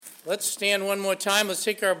Let's stand one more time. Let's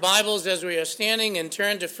take our Bibles as we are standing and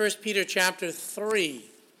turn to 1 Peter chapter 3.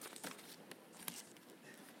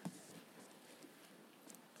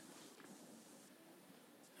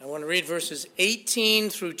 I want to read verses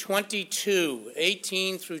 18 through 22.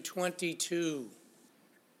 18 through 22.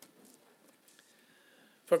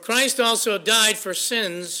 For Christ also died for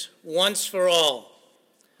sins once for all,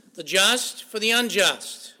 the just for the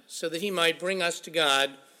unjust, so that he might bring us to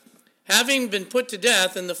God, having been put to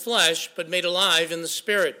death in the flesh, but made alive in the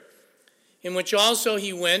Spirit, in which also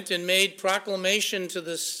he went and made proclamation to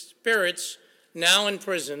the spirits now in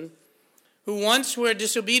prison, who once were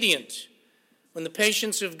disobedient, when the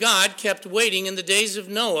patience of God kept waiting in the days of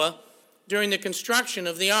Noah during the construction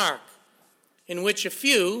of the ark, in which a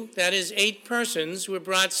few, that is 8 persons, were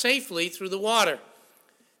brought safely through the water.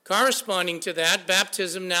 Corresponding to that,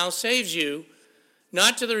 baptism now saves you,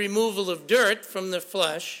 not to the removal of dirt from the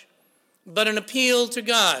flesh, but an appeal to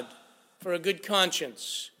God for a good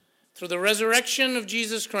conscience through the resurrection of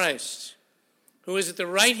Jesus Christ, who is at the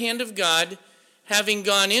right hand of God, having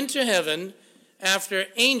gone into heaven after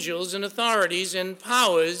angels and authorities and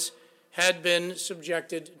powers had been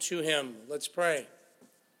subjected to him. Let's pray.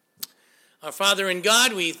 Our Father in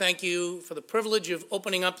God, we thank you for the privilege of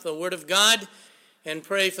opening up the Word of God and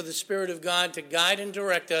pray for the Spirit of God to guide and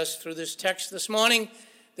direct us through this text this morning,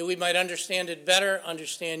 that we might understand it better,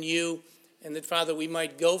 understand you, and that, Father, we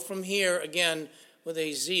might go from here again with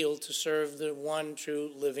a zeal to serve the one true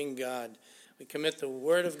living God. We commit the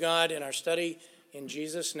Word of God in our study in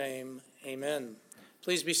Jesus' name. Amen.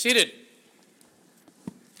 Please be seated.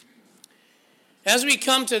 As we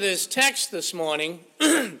come to this text this morning,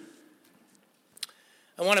 I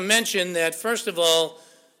want to mention that, first of all,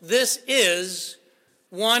 this is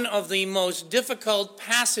one of the most difficult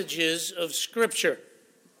passages of Scripture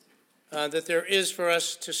that there is for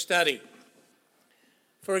us to study.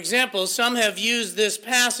 For example, some have used this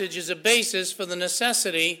passage as a basis for the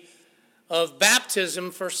necessity of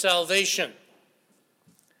baptism for salvation.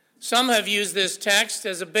 Some have used this text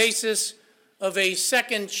as a basis of a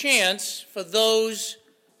second chance for those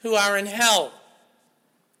who are in hell,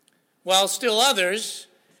 while still others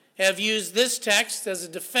have used this text as a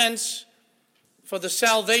defense for the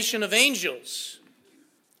salvation of angels.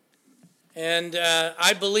 And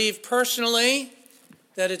I believe personally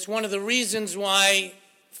that it's one of the reasons why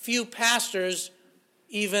few pastors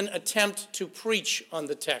even attempt to preach on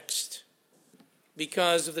the text,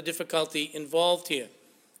 because of the difficulty involved here.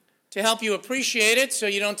 To help you appreciate it, so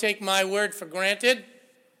you don't take my word for granted,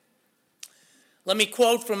 let me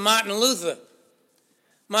quote from Martin Luther.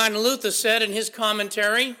 Martin Luther said in his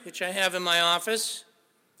commentary, which I have in my office,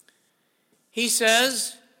 he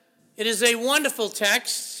says, "It is a wonderful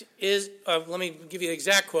text, let me give you the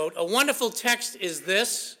exact quote, a wonderful text is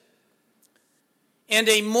this, and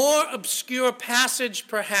a more obscure passage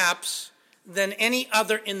perhaps than any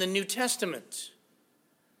other in the New Testament,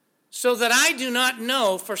 so that I do not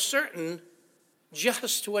know for certain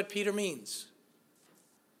just what Peter means."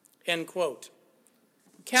 End quote.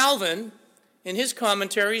 Calvin, in his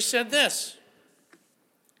commentary, said this: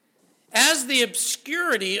 "As the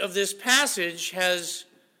obscurity of this passage has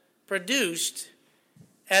produced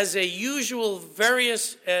as usual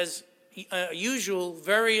various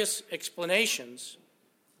explanations,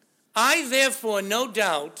 I therefore no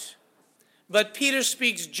doubt, but Peter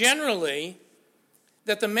speaks generally,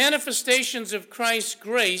 that the manifestations of Christ's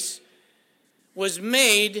grace was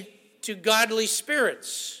made to godly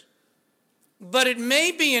spirits. But it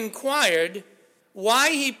may be inquired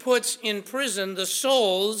why he puts in prison the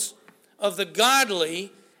souls of the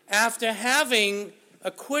godly after having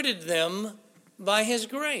acquitted them by his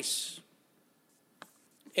grace."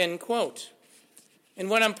 End quote. And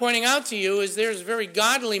what I'm pointing out to you is there's very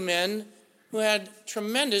godly men who had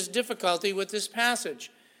tremendous difficulty with this passage.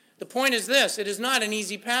 The point is this: it is not an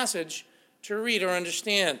easy passage to read or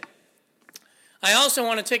understand. I also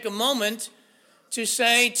want to take a moment to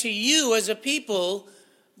say to you as a people,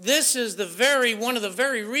 this is one of the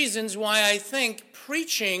very reasons why I think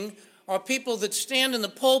preaching, or people that stand in the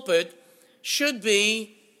pulpit, should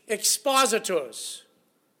be expositors.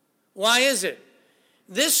 Why is it?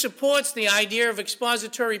 This supports the idea of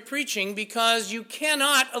expository preaching because you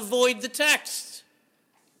cannot avoid the text.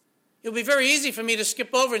 It would be very easy for me to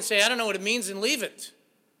skip over and say, I don't know what it means, and leave it.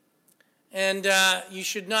 And you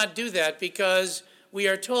should not do that, because we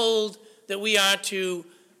are told that we are to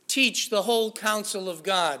teach the whole counsel of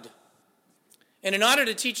God. And in order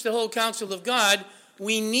to teach the whole counsel of God,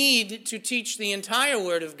 we need to teach the entire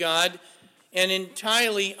Word of God and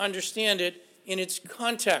entirely understand it in its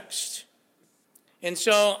context. And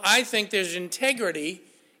so I think there's integrity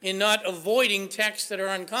in not avoiding texts that are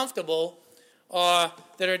uncomfortable or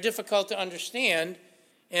that are difficult to understand,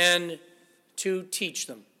 and to teach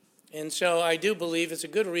them. And so I do believe it's a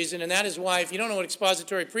good reason, and that is why, if you don't know what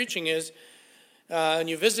expository preaching is, and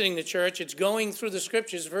you're visiting the church, it's going through the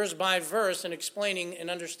scriptures verse by verse and explaining and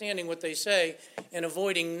understanding what they say and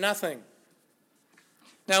avoiding nothing.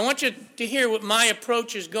 Now, I want you to hear what my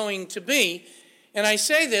approach is going to be, and I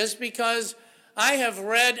say this because I have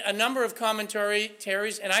read a number of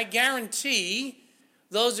commentaries, and I guarantee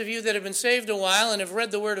those of you that have been saved a while and have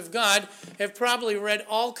read the Word of God have probably read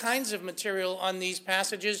all kinds of material on these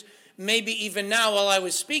passages. Maybe even now, while I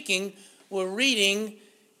was speaking, we're reading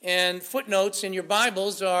and footnotes in your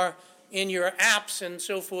Bibles or in your apps and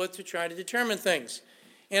so forth to try to determine things.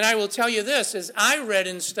 And I will tell you this, as I read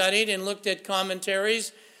and studied and looked at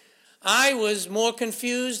commentaries, I was more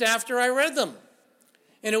confused after I read them.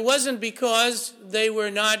 And it wasn't because they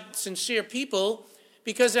were not sincere people,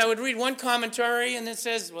 because I would read one commentary and it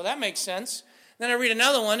says, well, that makes sense. Then I read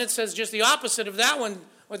another one, it says just the opposite of that one,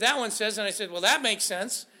 what that one says, and I said, well, that makes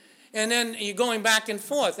sense. And then you're going back and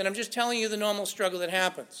forth, and I'm just telling you the normal struggle that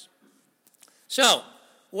happens. So,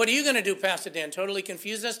 what are you going to do, Pastor Dan? Totally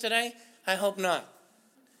confuse us today? I hope not.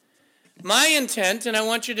 My intent, and I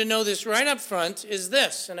want you to know this right up front, is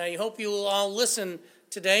this, and I hope you will all listen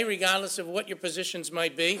today, regardless of what your positions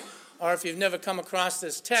might be, or if you've never come across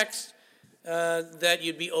this text, that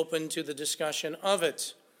you'd be open to the discussion of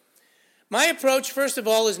it. My approach, first of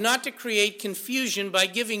all, is not to create confusion by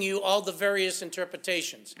giving you all the various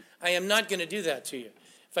interpretations. I am not going to do that to you.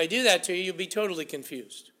 If I do that to you, you'll be totally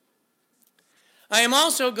confused. I am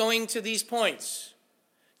also going to these points.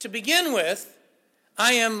 To begin with,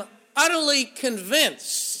 I am utterly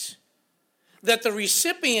convinced that the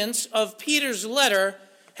recipients of Peter's letter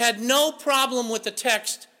had no problem with the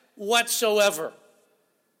text whatsoever.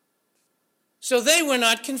 So they were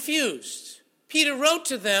not confused. Peter wrote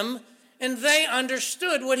to them, and they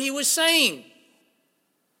understood what he was saying.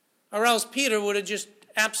 Or else Peter would have just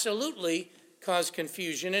absolutely caused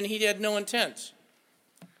confusion, and he had no intent.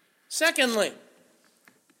 Secondly,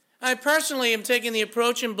 I personally am taking the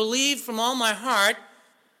approach and believe from all my heart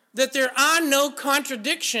that there are no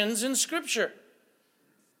contradictions in Scripture.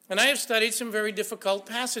 And I have studied some very difficult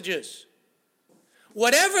passages.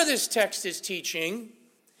 Whatever this text is teaching,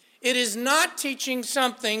 it is not teaching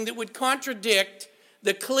something that would contradict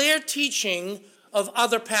the clear teaching of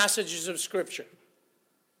other passages of Scripture.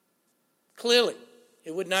 Clearly,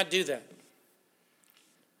 it would not do that.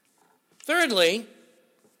 Thirdly,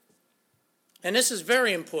 and this is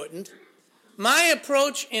very important, my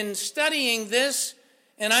approach in studying this,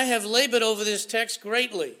 and I have labored over this text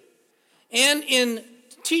greatly, and in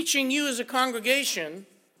teaching you as a congregation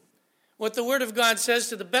what the Word of God says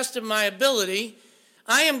to the best of my ability,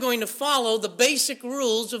 I am going to follow the basic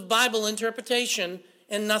rules of Bible interpretation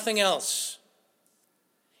and nothing else.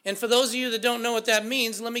 And for those of you that don't know what that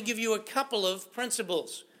means, let me give you a couple of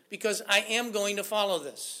principles, because I am going to follow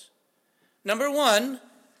this. Number one,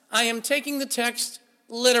 I am taking the text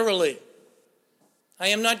literally. I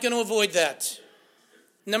am not going to avoid that.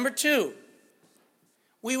 Number two,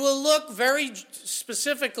 we will look very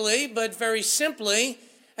specifically, but very simply,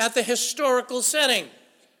 at the historical setting.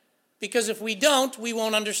 Because if we don't, we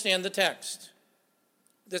won't understand the text.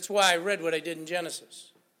 That's why I read what I did in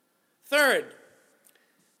Genesis. Third,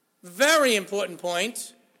 very important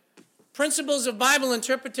point, principles of Bible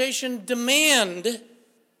interpretation demand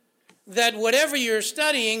that whatever you're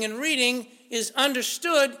studying and reading is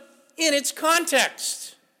understood in its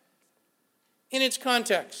context. In its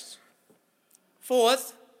context.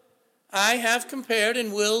 Fourth, I have compared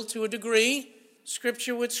and will, to a degree,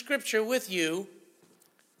 Scripture with you.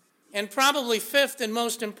 And probably fifth and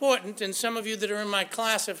most important, and some of you that are in my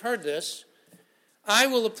class have heard this, I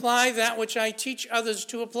will apply that which I teach others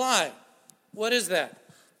to apply. What is that?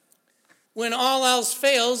 When all else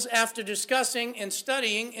fails, after discussing and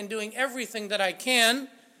studying and doing everything that I can,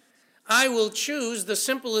 I will choose the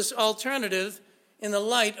simplest alternative in the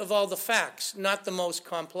light of all the facts, not the most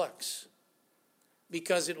complex,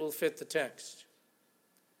 because it will fit the text.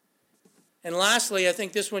 And lastly, I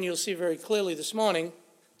think this one you'll see very clearly this morning,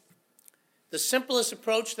 the simplest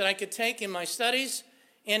approach that I could take in my studies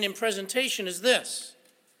and in presentation is this: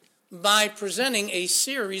 by presenting a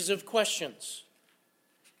series of questions.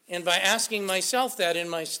 And by asking myself that in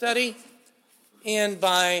my study, and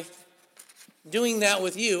by doing that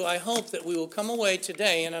with you, I hope that we will come away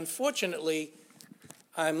today. And unfortunately,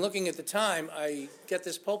 I'm looking at the time. I get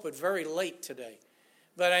this pulpit very late today.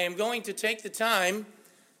 But I am going to take the time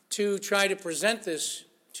to try to present this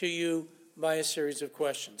to you by a series of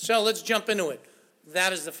questions. So let's jump into it.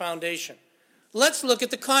 That is the foundation. let's look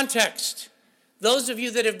at the context. Those of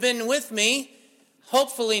you that have been with me,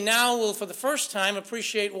 hopefully now will for the first time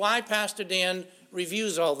appreciate why Pastor Dan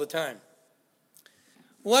reviews all the time.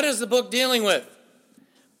 What is the book dealing with?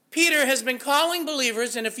 Peter has been calling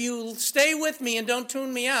believers, and if you stay with me and don't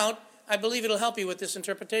tune me out, I believe it'll help you with this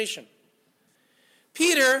interpretation.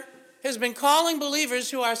 Peter has been calling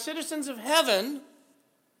believers who are citizens of heaven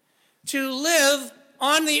to live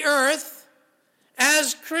on the earth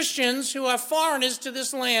as Christians who are foreigners to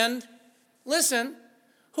this land, listen,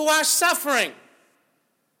 who are suffering.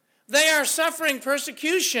 They are suffering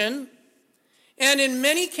persecution, and in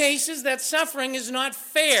many cases that suffering is not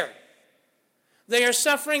fair. They are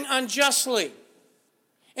suffering unjustly.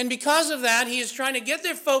 And because of that, he is trying to get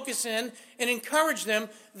their focus in and encourage them.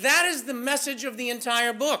 That is the message of the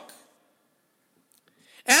entire book.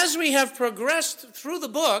 As we have progressed through the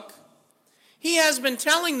book, he has been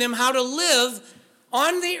telling them how to live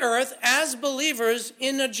on the earth as believers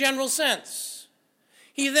in a general sense.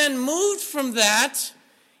 He then moved from that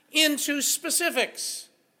into specifics.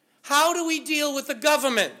 How do we deal with the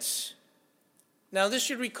government? Now, this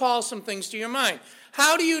should recall some things to your mind.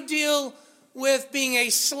 How do you deal with being a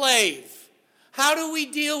slave? How do we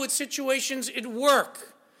deal with situations at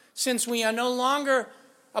work, since we are no longer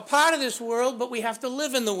a part of this world, but we have to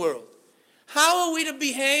live in the world? How are we to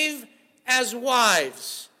behave as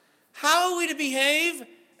wives? How are we to behave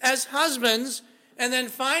as husbands? And then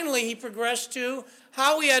finally, he progressed to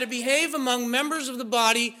how we are to behave among members of the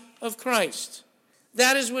body of Christ.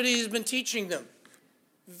 That is what he has been teaching them.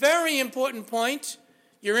 Very important point.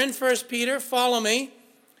 You're in 1 Peter. Follow me.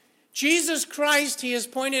 Jesus Christ, he has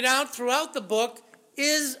pointed out throughout the book,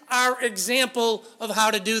 is our example of how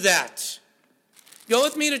to do that. Go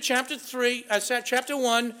with me to chapter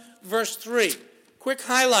 1, verse 3. Quick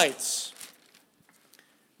highlights.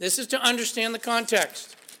 This is to understand the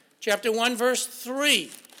context. Chapter 1, verse 3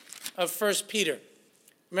 of 1 Peter.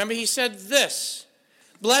 Remember, he said this: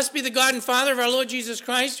 "Blessed be the God and Father of our Lord Jesus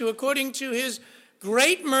Christ, who according to his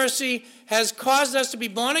great mercy has caused us to be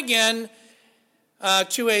born again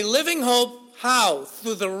to a living hope." How?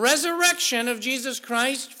 Through the resurrection of Jesus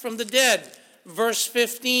Christ from the dead. Verse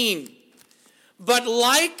 15. "But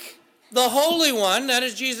like the Holy One," that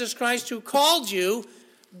is Jesus Christ, "who called you,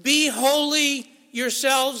 be holy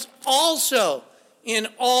yourselves also in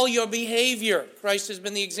all your behavior." Christ has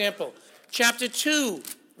been the example. Chapter 2,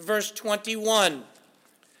 verse 21.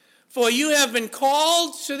 "For you have been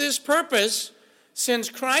called to this purpose, since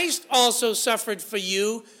Christ also suffered for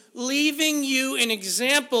you, leaving you an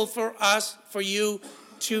example for you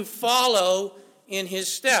to follow in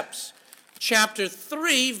his steps." Chapter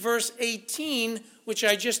 3, verse 18, which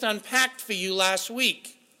I just unpacked for you last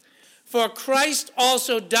week. "For Christ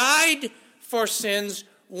also died for sins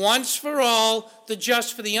once for all, the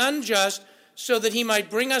just for the unjust, so that he might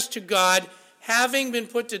bring us to God, having been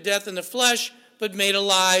put to death in the flesh, but made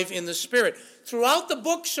alive in the spirit." Throughout the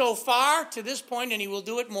book so far, to this point, and he will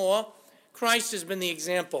do it more, Christ has been the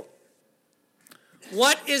example.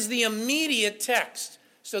 What is the immediate text?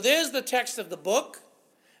 So there's the text of the book.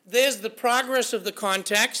 There's the progress of the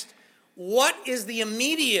context. What is the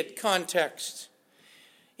immediate context?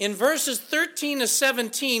 In verses 13 to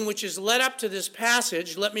 17, which is led up to this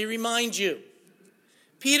passage, let me remind you,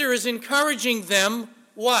 Peter is encouraging them,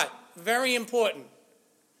 what? Very important.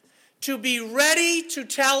 To be ready to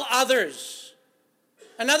tell others.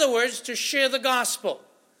 In other words, to share the gospel.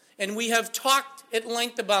 And we have talked at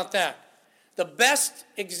length about that. The best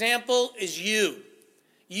example is you.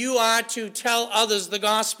 You are to tell others the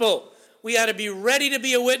gospel. We are to be ready to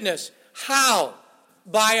be a witness. How?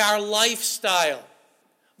 By our lifestyle.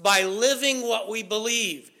 By living what we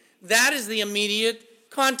believe. That is the immediate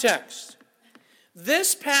context.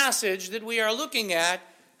 This passage that we are looking at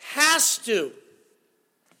has to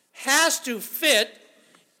fit,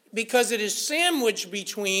 because it is sandwiched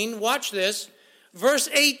between, watch this, verse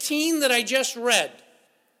 18 that I just read.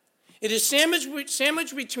 It is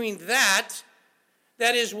sandwiched between that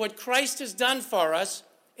is what Christ has done for us,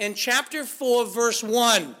 and chapter 4, verse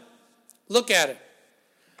 1. Look at it.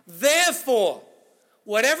 Therefore,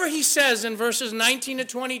 whatever he says in verses 19 to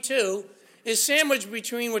 22 is sandwiched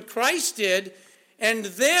between what Christ did, and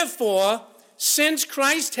therefore, since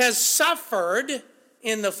Christ has suffered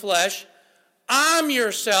in the flesh, arm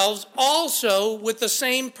yourselves also with the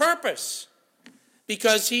same purpose,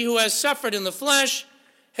 because he who has suffered in the flesh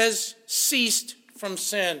has ceased from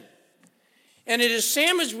sin. And it is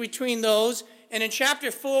sandwiched between those, and in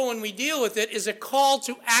chapter 4, when we deal with it, is a call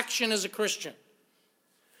to action as a Christian.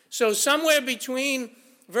 So somewhere between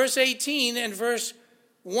verse 18 and verse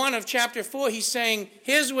 1 of chapter 4, he's saying,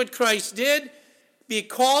 here's what Christ did. Be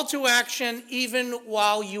called to action even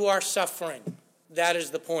while you are suffering. That is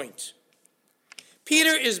the point.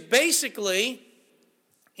 Peter is basically,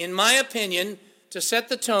 in my opinion, to set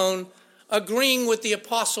the tone, agreeing with the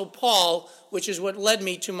Apostle Paul, which is what led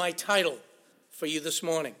me to my title for you this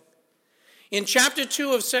morning. In chapter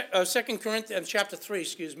 2 of 2 Corinthians, chapter 3,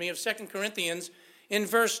 of 2 Corinthians, in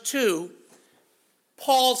verse 2,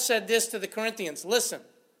 Paul said this to the Corinthians, listen,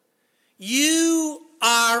 you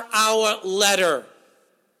are our letter,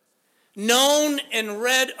 known and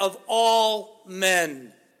read of all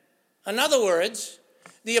men. In other words,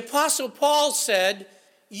 the Apostle Paul said,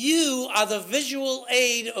 you are the visual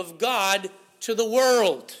aid of God to the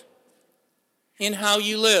world in how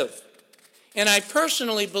you live. And I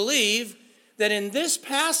personally believe that in this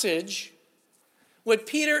passage, what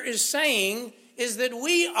Peter is saying is that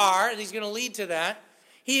we are, and he's going to lead to that,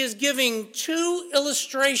 he is giving two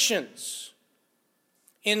illustrations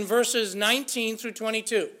in verses 19 through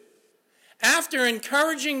 22. After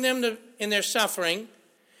encouraging them in their suffering,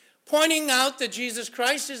 pointing out that Jesus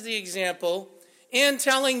Christ is the example, and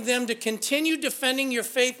telling them to continue defending your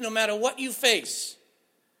faith no matter what you face.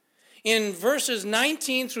 In verses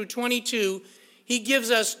 19 through 22, he gives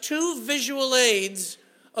us two visual aids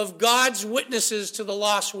of God's witnesses to the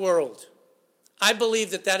lost world. I believe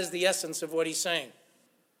that that is the essence of what he's saying.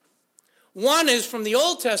 One is from the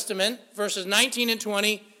Old Testament, verses 19 and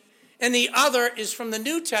 20, and the other is from the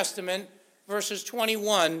New Testament, verses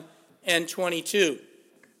 21 and 22.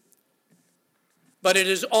 But it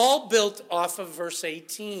is all built off of verse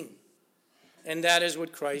 18, and that is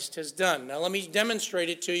what Christ has done. Now let me demonstrate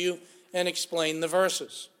it to you and explain the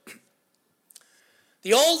verses.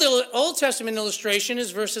 The Old Testament illustration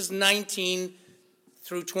is verses 19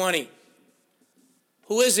 through 20.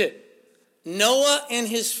 Who is it? Noah and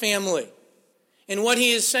his family. And what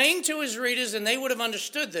he is saying to his readers, and they would have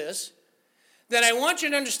understood this, that I want you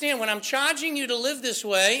to understand when I'm charging you to live this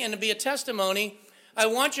way and to be a testimony, I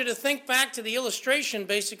want you to think back to the illustration,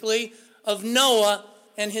 basically, of Noah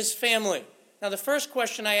and his family. Now, the first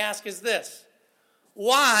question I ask is this.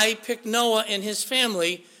 Why pick Noah and his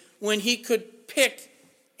family when he could pick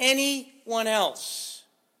anyone else?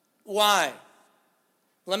 Why?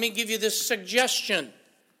 Let me give you this suggestion.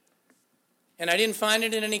 And I didn't find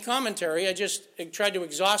it in any commentary. I just tried to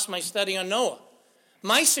exhaust my study on Noah.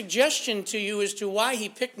 My suggestion to you as to why he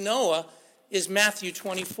picked Noah is Matthew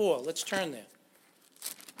 24. Let's turn there.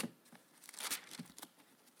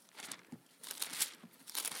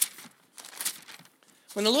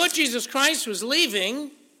 When the Lord Jesus Christ was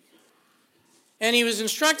leaving, and he was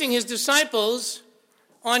instructing his disciples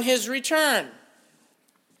on his return.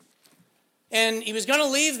 And he was going to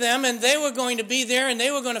leave them, and they were going to be there, and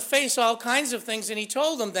they were going to face all kinds of things, and he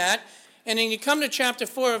told them that. And then you come to chapter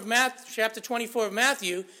 24 of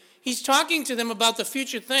Matthew, he's talking to them about the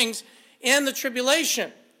future things and the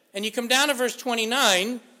tribulation. And you come down to verse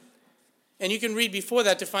 29, and you can read before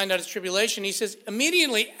that to find out his tribulation. He says,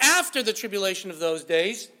 immediately after the tribulation of those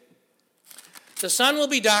days, the sun will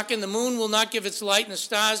be darkened, the moon will not give its light, and the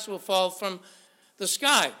stars will fall from the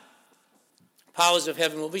sky. Powers of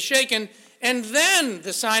heaven will be shaken, and then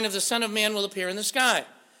the sign of the Son of Man will appear in the sky.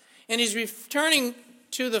 And he's returning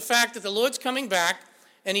to the fact that the Lord's coming back,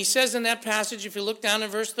 and he says in that passage, if you look down in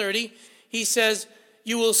verse 30, he says,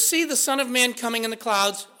 you will see the Son of Man coming in the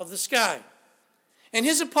clouds of the sky. And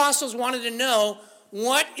his apostles wanted to know,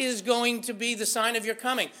 what is going to be the sign of your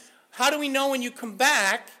coming? How do we know when you come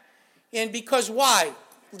back? And because why?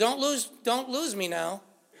 Don't lose me now.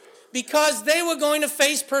 Because they were going to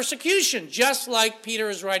face persecution, just like Peter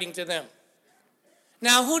is writing to them.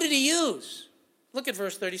 Now, who did he use? Look at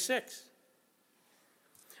verse 36.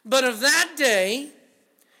 But of that day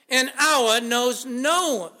and hour knows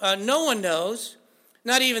no one knows,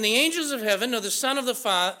 not even the angels of heaven, nor the Son,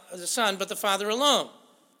 but the Father alone.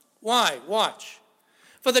 Why? Watch.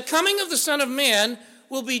 For the coming of the Son of Man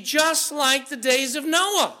will be just like the days of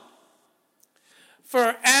Noah.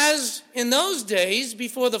 For as in those days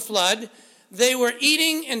before the flood, they were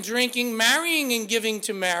eating and drinking, marrying and giving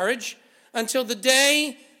to marriage, until the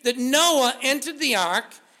day that Noah entered the ark,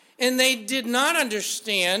 and they did not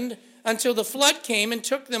understand until the flood came and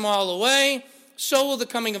took them all away. So will the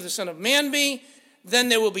coming of the Son of Man be. Then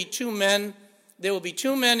there will be two men. There will be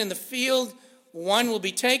two men in the field. One will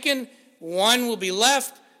be taken, one will be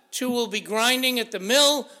left. Two will be grinding at the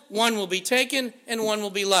mill. One will be taken, and one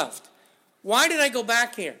will be left. Why did I go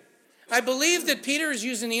back here? I believe that Peter is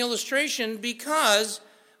using the illustration because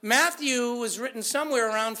Matthew was written somewhere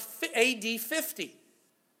around AD 50,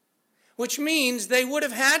 which means they would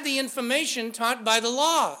have had the information taught by the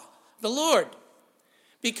law, the Lord.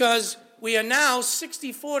 Because we are now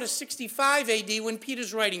 64 to 65 AD when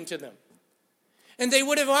Peter's writing to them. And they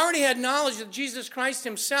would have already had knowledge that Jesus Christ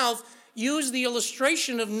himself used the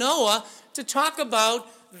illustration of Noah to talk about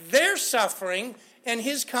their suffering and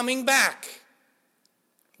his coming back.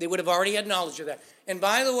 They would have already had knowledge of that. And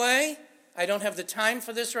by the way, I don't have the time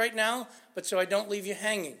for this right now, but so I don't leave you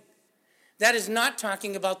hanging. That is not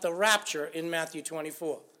talking about the rapture in Matthew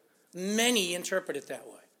 24. Many interpret it that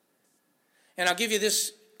way. And I'll give you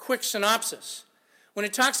this quick synopsis. When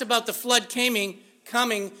it talks about the flood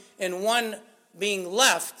coming and one being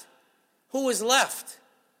left, who was left?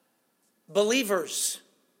 Believers.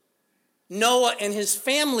 Noah and his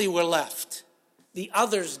family were left. The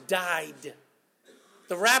others died.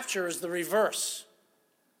 The rapture is the reverse.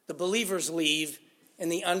 The believers leave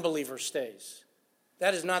and the unbeliever stays.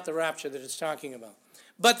 That is not the rapture that it's talking about.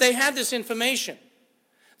 But they had this information.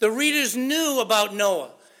 The readers knew about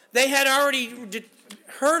Noah. They had already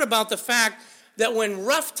heard about the fact that when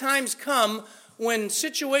rough times come, when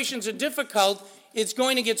situations are difficult, it's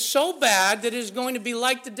going to get so bad that it's going to be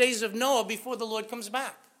like the days of Noah before the Lord comes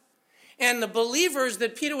back. And the believers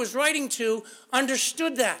that Peter was writing to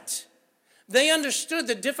understood that. They understood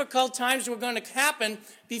that difficult times were going to happen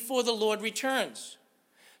before the Lord returns.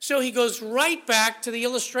 So he goes right back to the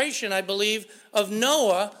illustration, I believe, of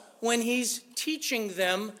Noah when he's teaching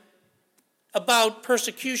them about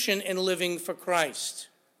persecution and living for Christ.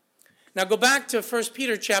 Now go back to 1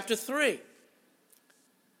 Peter chapter 3.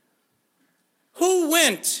 Who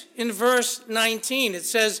went in verse 19? It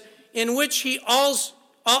says, in which he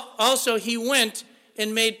also he went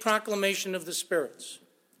and made proclamation of the spirits.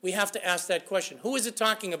 We have to ask that question. Who is it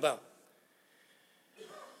talking about?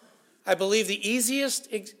 I believe the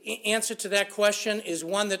easiest answer to that question is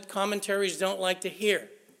one that commentaries don't like to hear.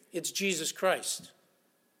 It's Jesus Christ.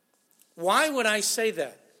 Why would I say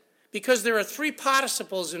that? Because there are three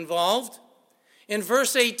participles involved. In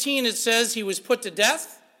verse 18 it says he was put to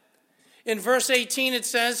death. In verse 18 it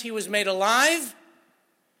says he was made alive.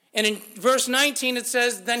 And in verse 19 it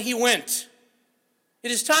says then he went. It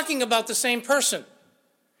is talking about the same person.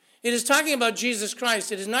 It is talking about Jesus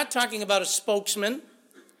Christ. It is not talking about a spokesman.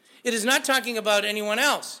 It is not talking about anyone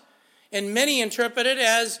else. And many interpret it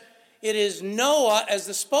as it is Noah as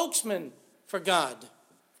the spokesman for God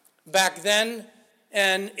back then,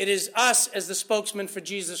 and it is us as the spokesman for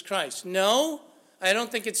Jesus Christ. No, I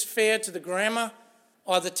don't think it's fair to the grammar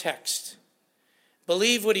or the text.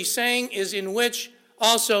 Believe what he's saying is in which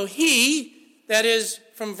also he, that is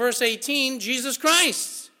from verse 18, Jesus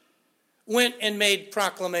Christ, went and made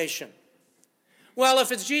proclamation. Well,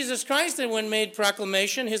 if it's Jesus Christ that went and made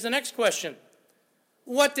proclamation, here's the next question.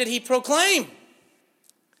 What did he proclaim?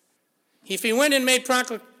 If he went and made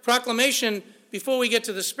proclamation before we get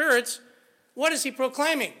to the spirits, what is he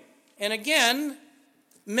proclaiming? And again,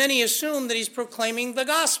 many assume that he's proclaiming the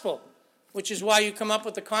gospel, which is why you come up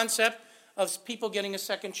with the concept of people getting a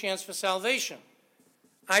second chance for salvation.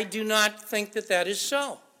 I do not think that that is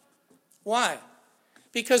so. Why?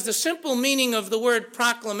 Because the simple meaning of the word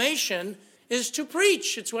proclamation is to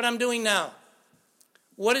preach. It's what I'm doing now.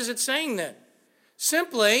 What is it saying then?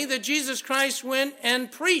 Simply that Jesus Christ went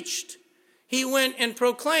and preached. He went and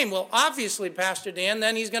proclaimed. Well, obviously, Pastor Dan,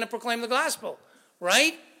 then he's going to proclaim the gospel,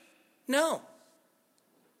 right? No.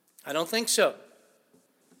 I don't think so.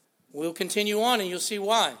 We'll continue on and you'll see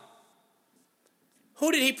why.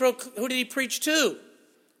 Who did he preach to?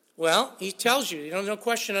 Well, he tells you. There's no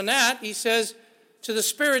question on that. He says, to the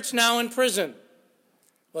spirits now in prison.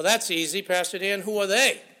 Well, that's easy, Pastor Dan. Who are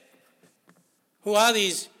they? Who are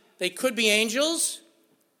these? They could be angels.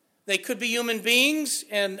 They could be human beings,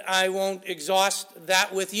 and I won't exhaust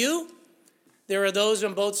that with you. There are those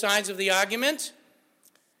on both sides of the argument.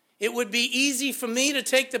 It would be easy for me to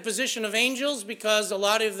take the position of angels because a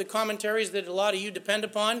lot of the commentaries that a lot of you depend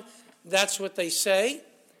upon, that's what they say,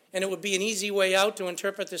 and it would be an easy way out to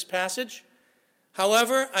interpret this passage.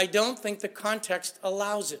 However, I don't think the context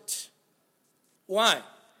allows it. Why?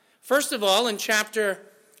 First of all, in chapter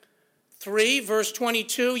 3, verse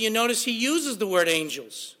 22, you notice he uses the word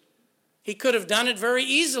angels. He could have done it very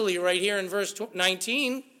easily right here in verse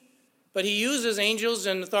 19, but he uses angels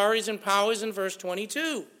and authorities and powers in verse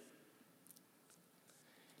 22.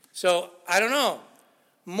 So, I don't know.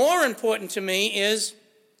 More important to me is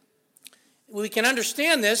we can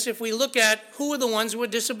understand this if we look at who are the ones who were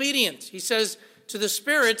disobedient. He says, to the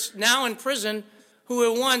spirits now in prison who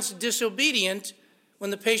were once disobedient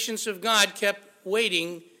when the patience of God kept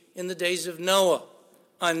waiting in the days of Noah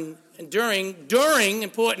during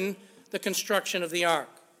important, the construction of the ark.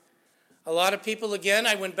 A lot of people, again,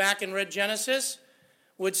 I went back and read Genesis,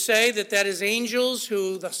 would say that is angels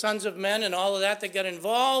who, the sons of men and all of that got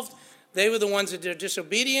involved, They were the ones that are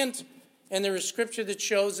disobedient, and there is scripture that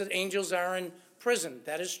shows that angels are in prison.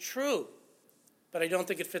 That is true, but I don't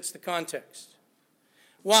think it fits the context.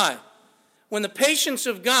 Why? When the patience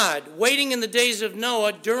of God, waiting in the days of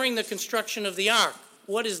Noah during the construction of the ark,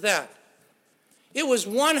 what is that? It was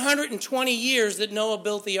 120 years that Noah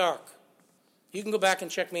built the ark. You can go back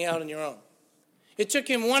and check me out on your own. It took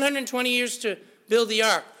him 120 years to build the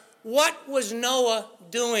ark. What was Noah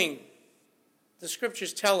doing? The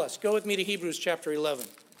scriptures tell us. Go with me to Hebrews chapter 11.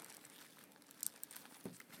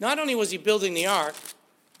 Not only was he building the ark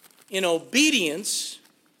in obedience,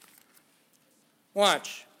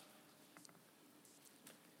 watch.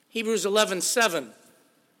 Hebrews 11:7.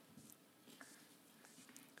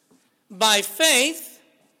 By faith,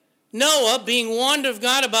 Noah, being warned of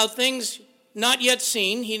God about things not yet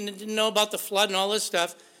seen, he didn't know about the flood and all this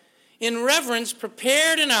stuff, in reverence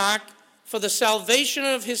prepared an ark for the salvation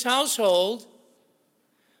of his household,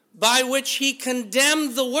 by which he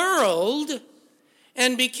condemned the world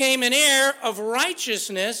and became an heir of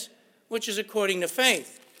righteousness, which is according to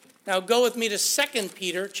faith. Now go with me to 2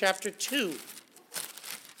 Peter chapter 2.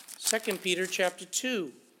 2 Peter chapter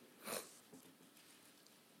 2.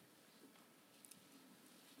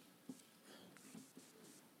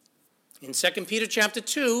 In 2 Peter chapter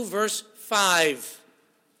 2, verse 5.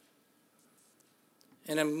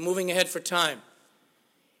 And I'm moving ahead for time.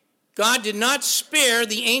 God did not spare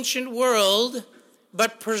the ancient world,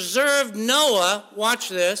 but preserved Noah, watch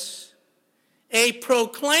this, a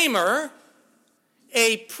proclaimer,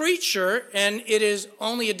 a preacher, and it is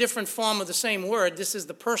only a different form of the same word. This is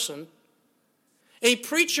the person. A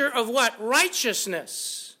preacher of what?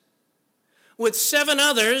 Righteousness. With 7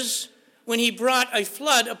 others, when he brought a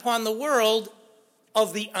flood upon the world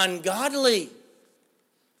of the ungodly.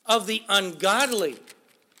 Of the ungodly.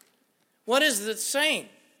 What is it saying?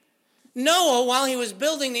 Noah, while he was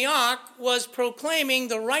building the ark, was proclaiming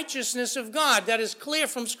the righteousness of God. That is clear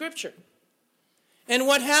from Scripture. And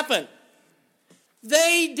what happened?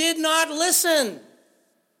 They did not listen.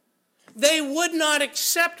 They would not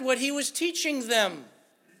accept what he was teaching them.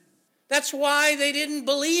 That's why they didn't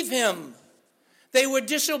believe him. They were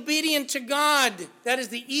disobedient to God. That is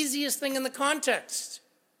the easiest thing in the context.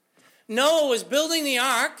 Noah was building the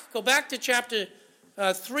ark. Go back to chapter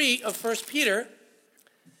 3 of 1 Peter.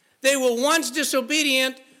 They were once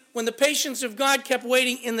disobedient when the patience of God kept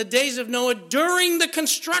waiting in the days of Noah during the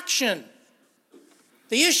construction.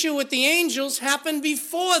 The issue with the angels happened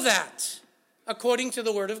before that, according to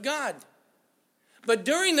the Word of God. But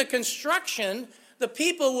during the construction, the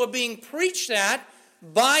people were being preached at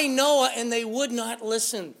by Noah, and they would not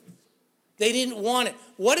listen. They didn't want it.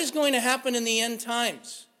 What is going to happen in the end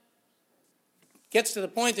times? Gets to the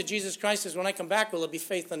point that Jesus Christ says, when I come back, will there be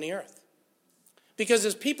faith on the earth? Because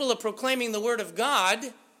as people are proclaiming the Word of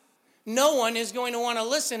God, no one is going to want to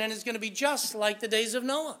listen, and it's going to be just like the days of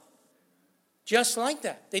Noah. Just like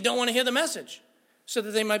that. They don't want to hear the message so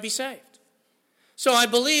that they might be saved. So I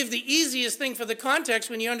believe the easiest thing for the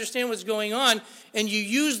context, when you understand what's going on and you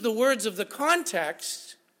use the words of the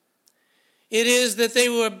context, it is that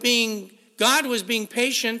God was being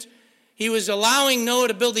patient. He was allowing Noah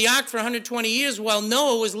to build the ark for 120 years while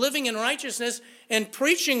Noah was living in righteousness and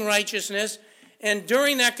preaching righteousness. And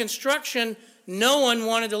during that construction, no one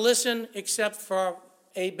wanted to listen except for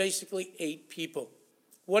basically 8 people.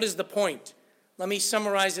 What is the point? Let me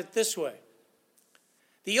summarize it this way.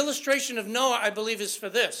 The illustration of Noah, I believe, is for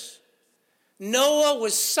this. Noah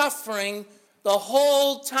was suffering the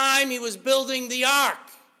whole time he was building the ark,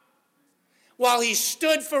 while he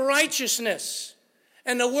stood for righteousness,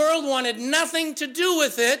 and the world wanted nothing to do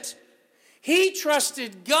with it. He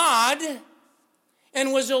trusted God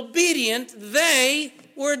and was obedient. They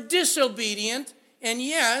were disobedient, and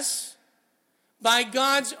yes, by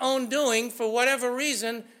God's own doing, for whatever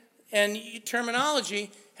reason and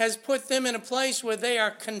terminology, has put them in a place where they are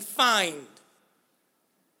confined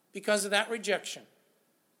because of that rejection.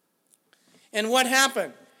 And what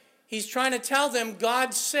happened? He's trying to tell them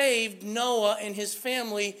God saved Noah and his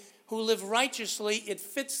family who live righteously. It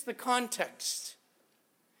fits the context.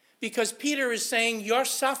 Because Peter is saying, your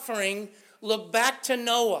suffering, look back to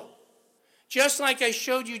Noah. Just like I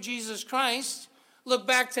showed you Jesus Christ, look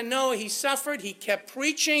back to Noah. He suffered, he kept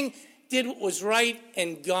preaching, did what was right,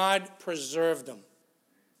 and God preserved him.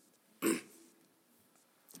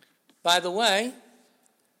 By the way,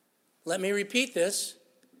 let me repeat this.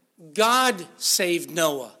 God saved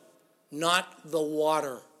Noah, not the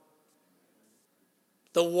water.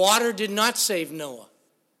 The water did not save Noah.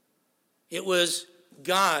 It was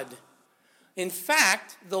God. In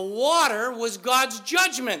fact, the water was God's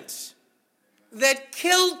judgment that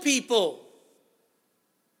killed people.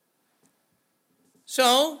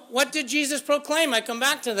 So, what did Jesus proclaim? I come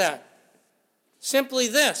back to that. Simply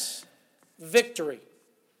this: victory.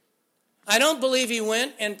 I don't believe he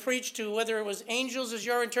went and preached to, whether it was angels as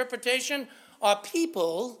your interpretation or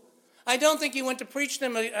people. I don't think he went to preach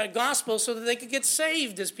them a gospel so that they could get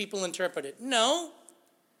saved as people interpret it. No.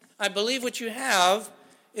 I believe what you have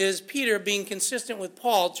is Peter being consistent with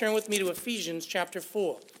Paul. Turn with me to Ephesians chapter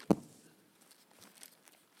 4.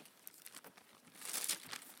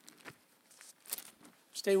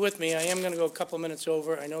 Stay with me. I am going to go a couple minutes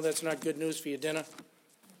over. I know that's not good news for your dinner.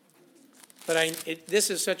 But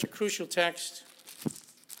this is such a crucial text.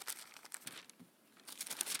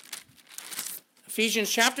 Ephesians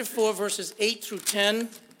chapter 4, verses 8 through 10.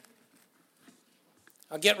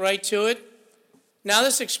 I'll get right to it. Now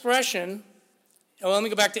this expression, let me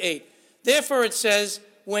go back to 8. Therefore it says,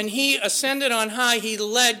 when he ascended on high, he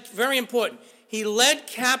led, very important, he led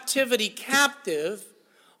captivity captive,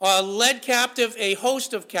 or led captive a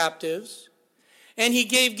host of captives, and he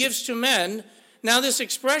gave gifts to men. Now this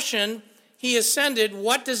expression, he ascended,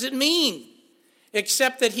 what does it mean?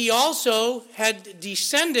 Except that he also had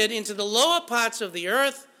descended into the lower parts of the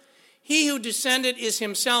earth. He who descended is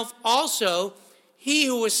himself also he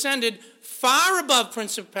who ascended far above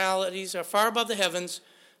principalities, or far above the heavens,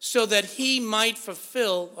 so that he might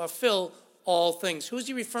fill all things. Who is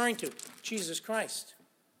he referring to? Jesus Christ.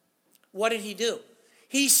 What did he do?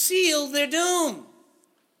 He sealed their doom.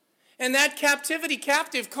 And that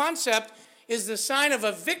captive concept is the sign of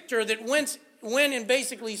a victor that went and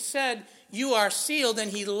basically said, you are sealed,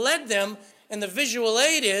 and he led them, and the visual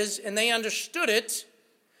aid is, and they understood it,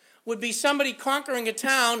 would be somebody conquering a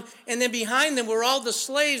town, and then behind them were all the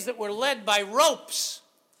slaves that were led by ropes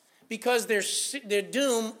because their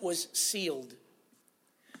doom was sealed.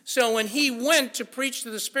 So when he went to preach to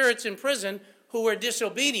the spirits in prison who were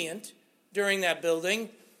disobedient during that building,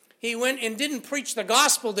 he went and didn't preach the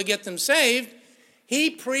gospel to get them saved. He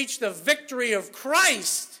preached the victory of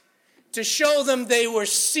Christ to show them they were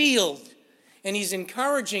sealed. And he's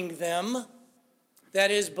encouraging them,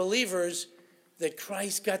 that is, believers, that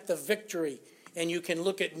Christ got the victory. And you can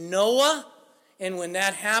look at Noah, and when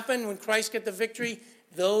that happened, when Christ got the victory,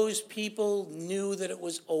 those people knew that it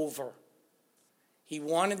was over. He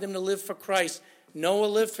wanted them to live for Christ. Noah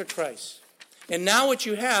lived for Christ. And now what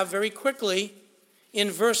you have, very quickly, in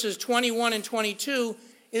verses 21 and 22,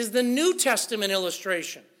 is the New Testament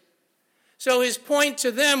illustration. So his point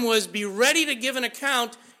to them was, be ready to give an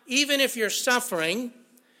account even if you're suffering,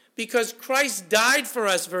 because Christ died for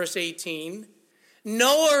us, verse 18.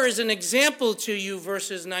 Noah is an example to you,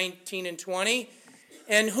 verses 19 and 20.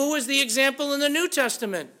 And who is the example in the New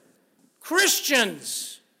Testament?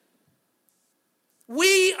 Christians.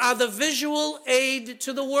 We are the visual aid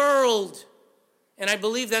to the world. And I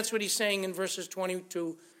believe that's what he's saying in verses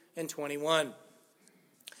 22 and 21.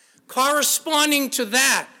 Corresponding to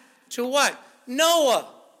that, to what? Noah.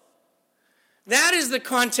 That is the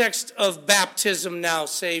context of baptism now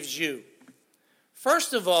saves you.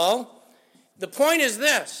 First of all, the point is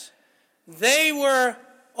this. They were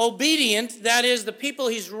obedient, that is, the people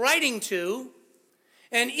he's writing to,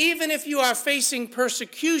 and even if you are facing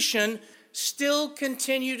persecution, still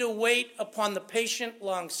continue to wait upon the patient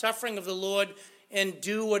long-suffering of the Lord and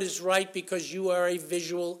do what is right because you are a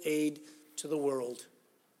visual aid to the world.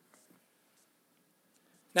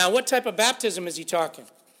 Now, what type of baptism is he talking?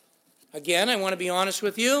 Again, I want to be honest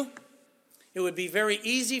with you. It would be very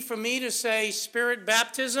easy for me to say spirit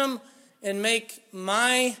baptism and make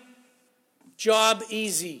my job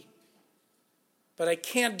easy. But I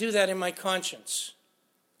can't do that in my conscience.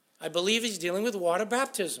 I believe he's dealing with water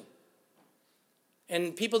baptism.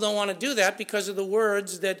 And people don't want to do that because of the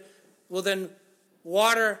words that, well, then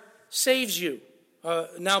water saves you.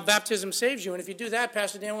 Now baptism saves you. And if you do that,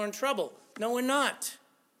 Pastor Dan, we're in trouble. No, we're not.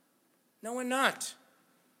 No, we're not.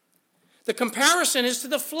 The comparison is to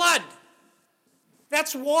the flood.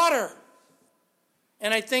 That's water.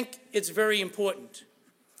 And I think it's very important.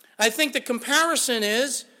 I think the comparison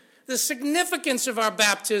is the significance of our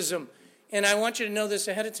baptism. And I want you to know this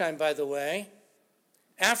ahead of time, by the way.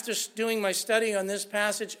 After doing my study on this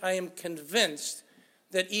passage, I am convinced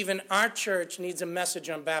that even our church needs a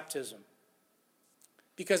message on baptism.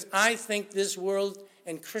 Because I think this world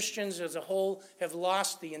and Christians as a whole have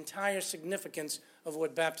lost the entire significance of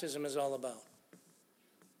what baptism is all about.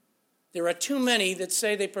 There are too many that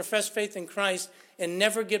say they profess faith in Christ and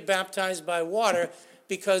never get baptized by water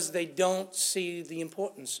because they don't see the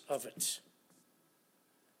importance of it.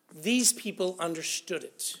 These people understood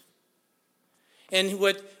it. And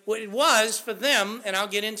what it was for them, and I'll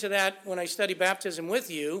get into that when I study baptism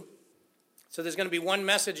with you, so there's going to be one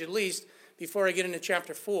message at least before I get into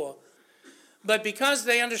chapter 4. But because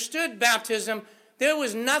they understood baptism, there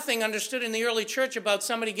was nothing understood in the early church about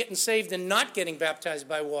somebody getting saved and not getting baptized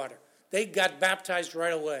by water. They got baptized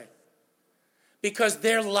right away because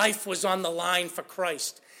their life was on the line for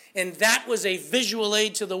Christ. And that was a visual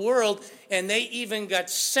aid to the world, and they even got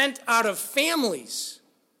sent out of families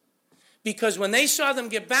because when they saw them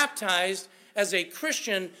get baptized as a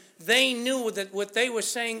Christian, they knew that what they were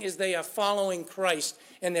saying is they are following Christ,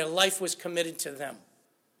 and their life was committed to them.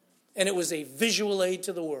 And it was a visual aid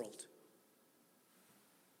to the world.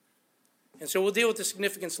 And so we'll deal with the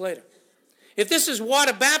significance later. If this is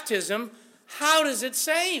water baptism, how does it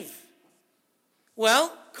save?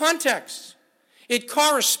 Well, context. It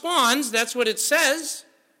corresponds, that's what it says,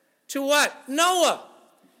 to what? Noah.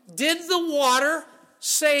 Did the water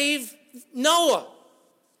save Noah?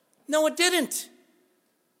 No, it didn't.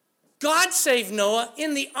 God saved Noah.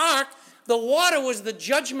 In the ark, the water was the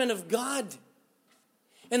judgment of God.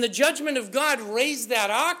 And the judgment of God raised that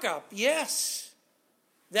ark up. Yes,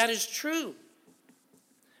 that is true.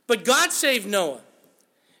 But God saved Noah.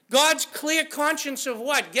 God's clear conscience of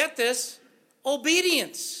what? Get this,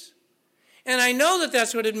 obedience. And I know that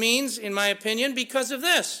that's what it means, in my opinion, because of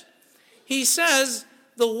this. He says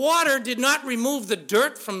the water did not remove the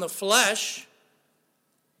dirt from the flesh.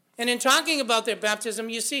 And in talking about their baptism,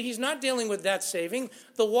 you see, he's not dealing with that saving.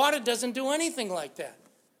 The water doesn't do anything like that.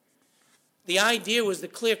 The idea was the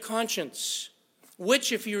clear conscience,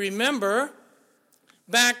 which, if you remember,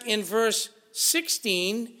 back in verse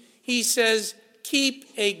 16, he says, keep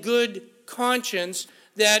a good conscience,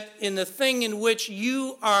 that in the thing in which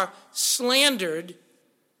you are slandered,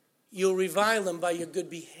 you'll revile them by your good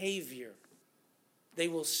behavior. They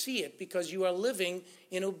will see it because you are living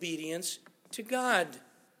in obedience to God.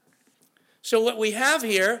 So what we have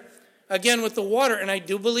here, again with the water, and I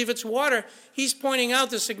do believe it's water, he's pointing out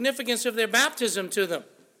the significance of their baptism to them.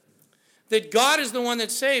 That God is the one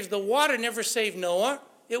that saves. The water never saved Noah.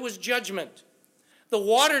 It was judgment. The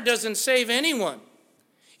water doesn't save anyone.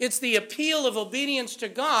 It's the appeal of obedience to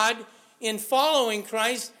God in following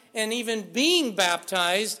Christ and even being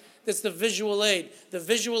baptized that's the visual aid. The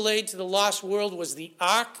visual aid to the lost world was the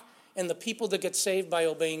ark and the people that get saved by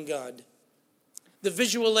obeying God. The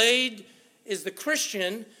visual aid is the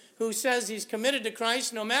Christian who says he's committed to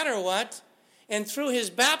Christ no matter what, and through his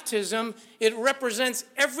baptism, it represents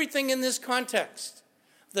everything in this context.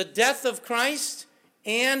 The death of Christ,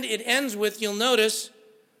 and it ends with, you'll notice,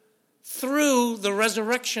 through the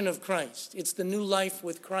resurrection of Christ. It's the new life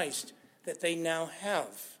with Christ that they now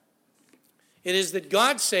have. It is that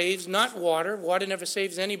God saves, not water. Water never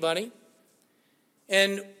saves anybody.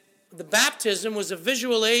 And the baptism was a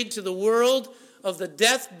visual aid to the world of the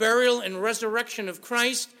death, burial, and resurrection of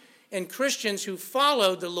Christ, and Christians who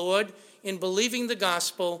followed the Lord in believing the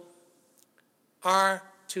gospel are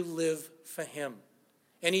to live for him.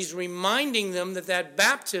 And he's reminding them that that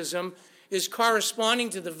baptism is corresponding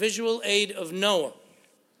to the visual aid of Noah.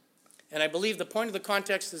 And I believe the point of the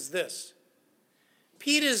context is this.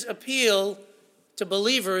 Peter's appeal to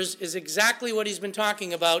believers is exactly what he's been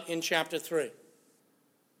talking about in chapter 3.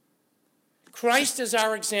 Christ is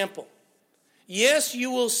our example. Yes,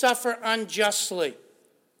 you will suffer unjustly,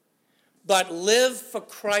 but live for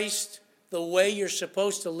Christ the way you're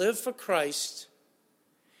supposed to live for Christ,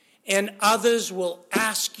 and others will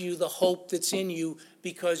ask you the hope that's in you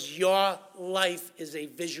because your life is a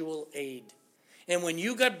visual aid. And when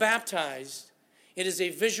you got baptized, it is a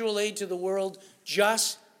visual aid to the world,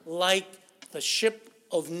 just like the ship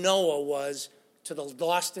of Noah was to the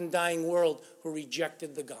lost and dying world who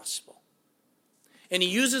rejected the gospel. And he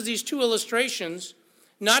uses these two illustrations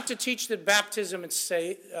not to teach that baptism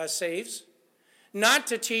saves, not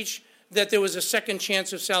to teach that there was a second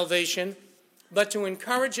chance of salvation, but to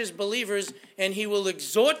encourage his believers, and he will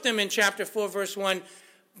exhort them in chapter 4, verse 1,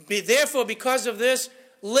 therefore, because of this,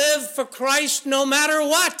 live for Christ no matter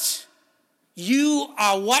what. You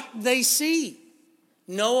are what they see.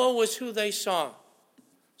 Noah was who they saw.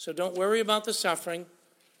 So don't worry about the suffering.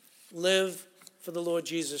 Live for the Lord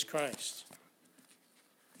Jesus Christ.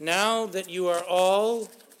 Now that you are all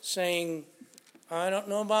saying, I don't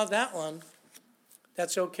know about that one,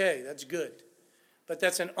 that's okay, that's good. But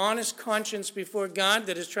that's an honest conscience before God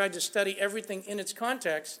that has tried to study everything in its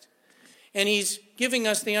context. And he's giving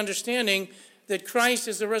us the understanding that Christ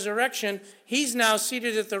is the resurrection. He's now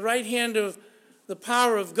seated at the right hand of the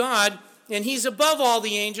power of God, and he's above all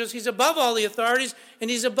the angels, he's above all the authorities, and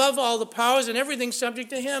he's above all the powers, and everything's subject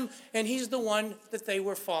to him, and he's the one that they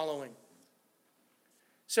were following.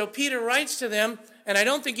 So Peter writes to them, and I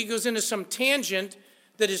don't think he goes into some tangent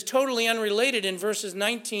that is totally unrelated in verses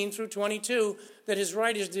 19 through 22 that his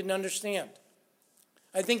writers didn't understand.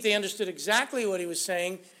 I think they understood exactly what he was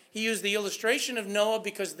saying. He used the illustration of Noah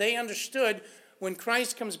because they understood when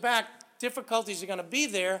Christ comes back, difficulties are going to be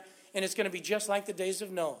there, and it's going to be just like the days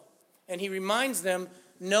of Noah. And he reminds them,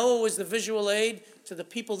 Noah was the visual aid to the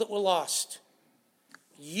people that were lost.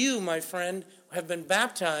 You, my friend, have been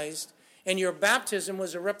baptized, and your baptism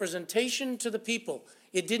was a representation to the people.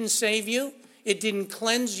 It didn't save you. It didn't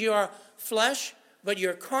cleanse your flesh, but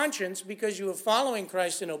your conscience, because you were following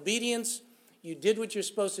Christ in obedience, you did what you're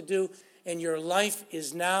supposed to do, and your life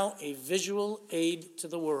is now a visual aid to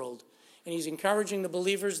the world. And he's encouraging the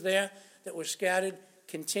believers there that were scattered,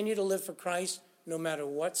 continue to live for Christ no matter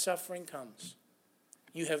what suffering comes.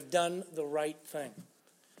 You have done the right thing.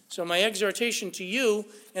 So my exhortation to you,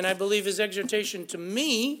 and I believe his exhortation to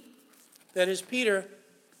me, that is Peter,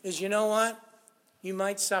 is you know what? You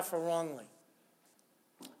might suffer wrongly.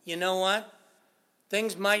 You know what?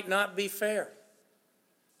 Things might not be fair.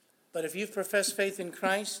 But if you've professed faith in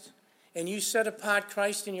Christ, and you set apart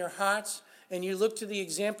Christ in your hearts, and you look to the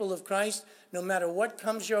example of Christ, no matter what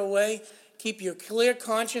comes your way, keep your clear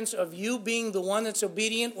conscience of you being the one that's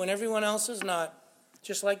obedient when everyone else is not,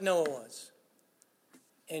 just like Noah was.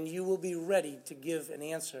 And you will be ready to give an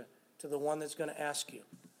answer to the one that's going to ask you.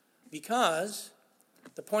 Because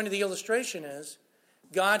the point of the illustration is,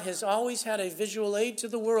 God has always had a visual aid to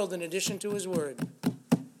the world in addition to his word.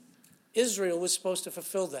 Israel was supposed to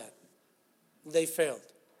fulfill that. They failed.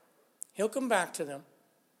 He'll come back to them.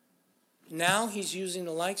 Now he's using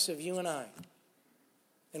the likes of you and I.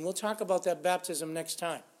 And we'll talk about that baptism next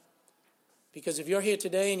time. Because if you're here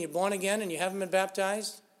today and you're born again and you haven't been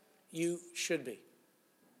baptized, you should be.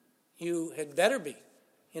 You had better be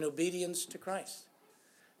in obedience to Christ.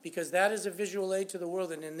 Because that is a visual aid to the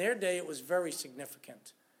world. And in their day, it was very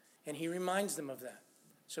significant. And he reminds them of that.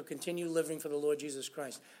 So continue living for the Lord Jesus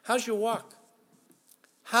Christ. How's your walk?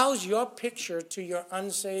 How's your picture to your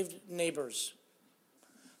unsaved neighbors?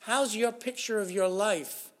 How's your picture of your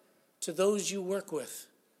life to those you work with?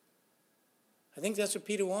 I think that's what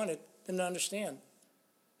Peter wanted them to understand.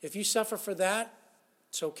 If you suffer for that,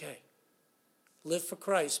 it's okay. Live for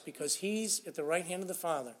Christ because he's at the right hand of the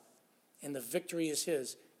Father and the victory is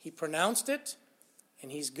his. He pronounced it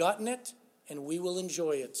and he's gotten it and we will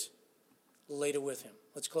enjoy it later with him.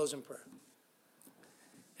 Let's close in prayer.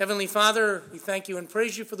 Heavenly Father, we thank you and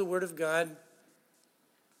praise you for the word of God.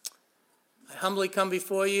 I humbly come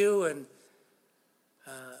before you and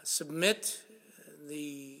submit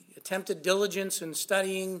the attempted diligence in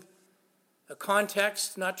studying a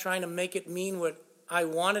context, not trying to make it mean what I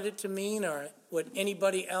wanted it to mean or what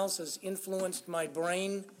anybody else has influenced my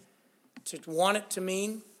brain to want it to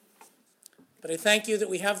mean. But I thank you that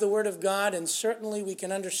we have the Word of God, and certainly we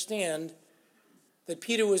can understand that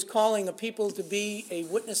Peter was calling a people to be a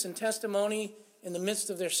witness and testimony in the midst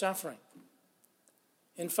of their suffering.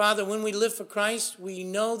 And Father, when we live for Christ, we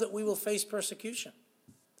know that we will face persecution.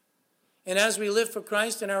 And as we live for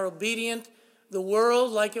Christ and are obedient, the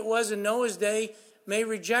world, like it was in Noah's day, may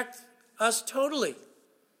reject us totally.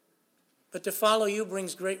 But to follow you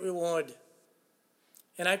brings great reward.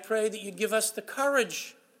 And I pray that you'd give us the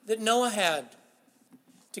courage that Noah had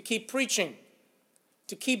to keep preaching,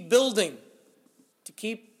 to keep building, to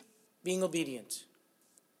keep being obedient.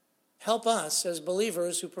 Help us as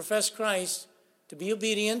believers who profess Christ to be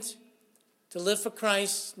obedient, to live for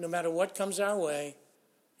Christ no matter what comes our way,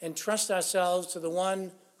 and trust ourselves to the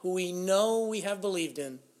one who we know we have believed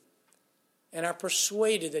in and are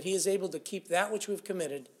persuaded that he is able to keep that which we've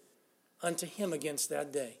committed unto him against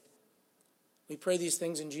that day. We pray these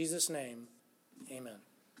things in Jesus' name. Amen.